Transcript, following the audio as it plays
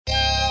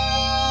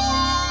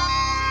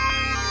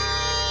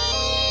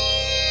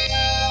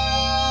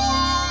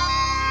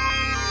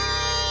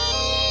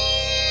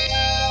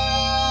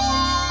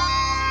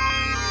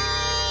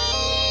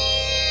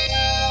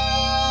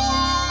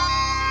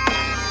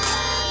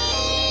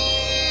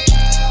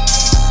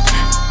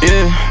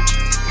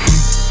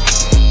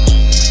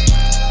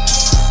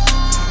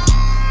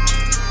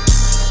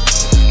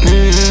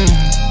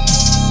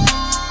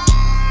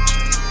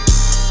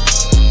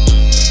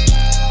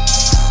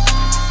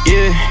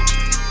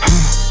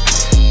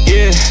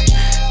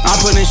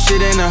putting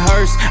shit in a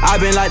hearse. I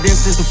been locked in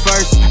since the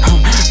first.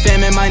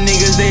 Fam and my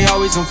niggas, they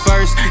always come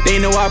first. They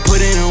know I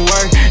put in the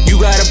work. You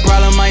got a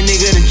problem, my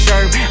nigga, then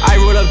chirp. I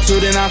roll up to,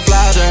 then I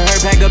fly to her.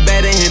 Pack a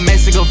bag and hit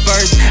Mexico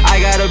first.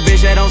 I got a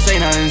bitch that don't say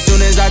nothing.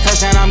 Soon as I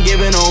touch down, I'm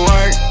giving her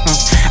word.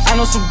 I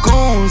know some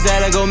goons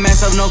that'll go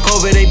mess up, no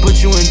COVID, they put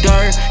you in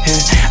dirt.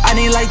 Yeah. I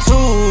need like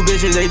 2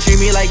 bitches, they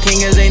treat me like king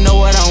as they know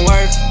what I'm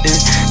worth. Yeah.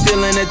 Still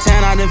in the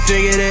town, I done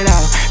figured it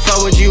out. Fuck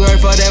what you heard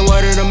for that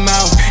word of the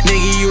mouth.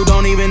 Nigga, you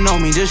don't even know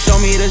me, just show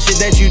me the shit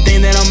that you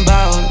think that I'm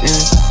about.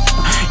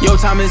 Yeah. Yo,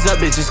 time is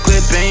up, bitches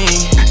clipping.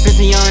 Since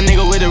a young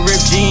nigga with the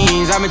ripped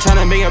jeans, I've been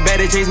tryna make a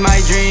better chase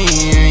my dream,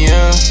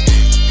 yeah.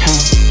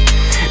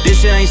 This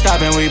shit ain't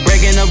stopping, we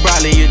breaking the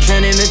broadly. You're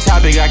trending the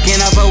topic, I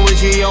cannot fuck with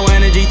you, your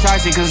energy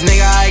toxic. Cause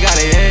nigga, I got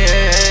it,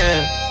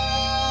 yeah.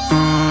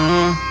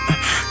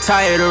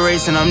 Tired of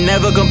racing, I'm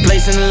never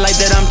complacent. The light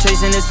that I'm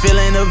chasing is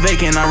feeling the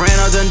vacant. I ran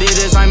out and did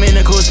this, I'm in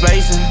the cool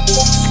spacing.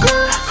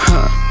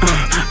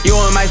 You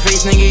in my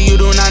face, nigga, you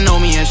do not know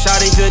me. And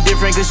shawty feel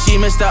different cause she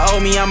Mr. O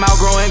me. I'm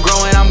outgrowing,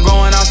 growing, I'm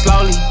growing out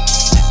slowly.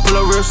 Pull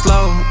up real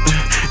slow.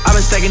 I've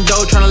been stacking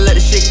dough, tryna let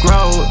the shit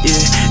grow,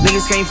 yeah.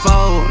 Niggas can't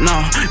fold, no.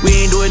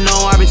 We ain't do it,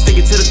 no, I've been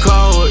sticking to the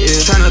code,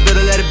 yeah. Tryna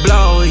better let it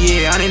blow,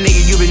 yeah. On that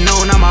nigga, you been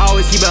known, I'ma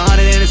always keep it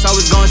 100 and it's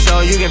always gon'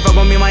 show. You can fuck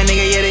with me, my nigga,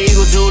 yeah, the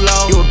ego too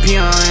low. You a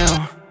Peon,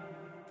 yeah.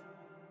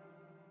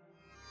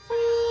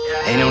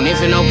 Ain't no need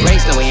for no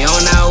breaks, no, we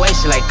on our way.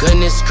 She like,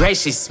 goodness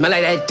gracious, smell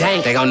like that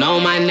dank. They gon' know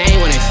my name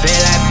when they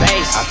feel that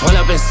bass. I pull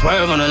up and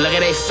swerve on the look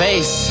at they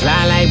face.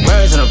 Fly like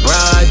birds on a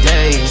broad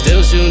day.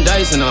 Still shooting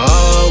dice in the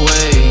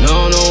hallway.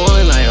 No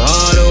one like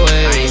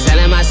Hardaway. I ain't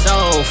selling my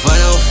soul for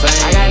no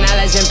fame. I got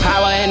knowledge and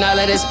power and all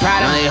of this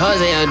pride. Only hoes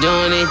they are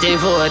doing anything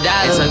for $1.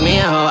 It took me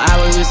a whole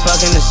hour, we was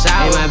fucking the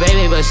shower. Ain't my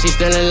baby, but she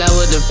still in love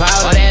with the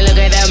power. Oh, they look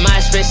at that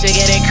mosh bitch, she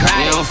get it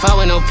cry. We don't fuck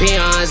with no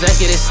peons, let's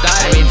get it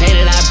started. Everything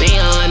that I be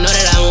on, know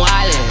that I'm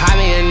wildin'. Pop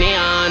me a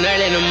neon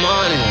early in the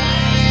morning.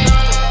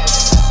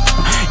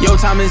 Yo,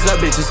 time is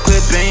up, bitches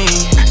clipping.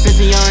 Since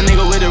a young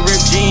nigga with the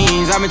ripped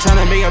jeans, I've been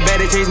tryna make a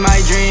better chase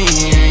my dream,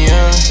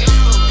 yeah.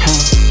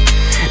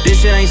 This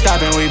shit ain't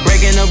stopping, we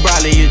breaking the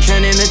broadly. You're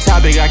trending the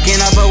topic, I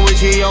cannot fuck with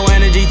you, your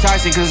energy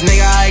toxic. Cause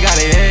nigga, I got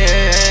it,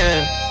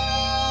 yeah.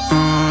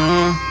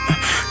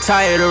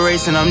 Tired of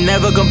racing, I'm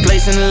never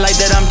complacent. The light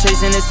that I'm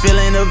chasing is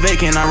feeling the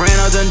vacant. I ran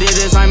out and did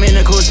this, I'm in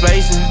the cool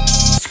spacing.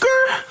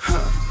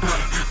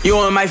 You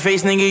in my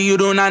face, nigga, you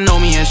do not know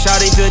me. And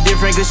shawty feel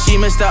different cause she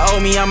Mr. O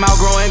me. I'm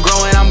outgrowing,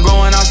 growing, I'm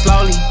growing out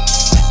slowly.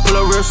 Pull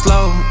up real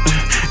slow.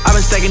 I've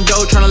been stacking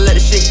dough, tryna let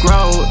the shit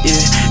grow, yeah.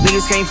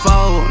 Niggas can't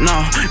fold,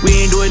 no.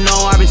 We ain't do it,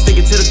 no, I've been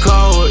sticking to the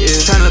code,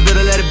 yeah. Tryna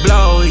better let it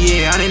blow,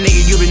 yeah. On that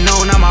nigga, you been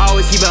known, I'ma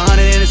always keep it 100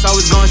 and it's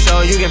always gon'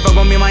 show. You can fuck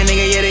with me, my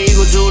nigga, yeah, the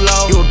ego too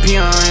low. You a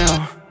Peon,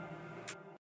 yeah.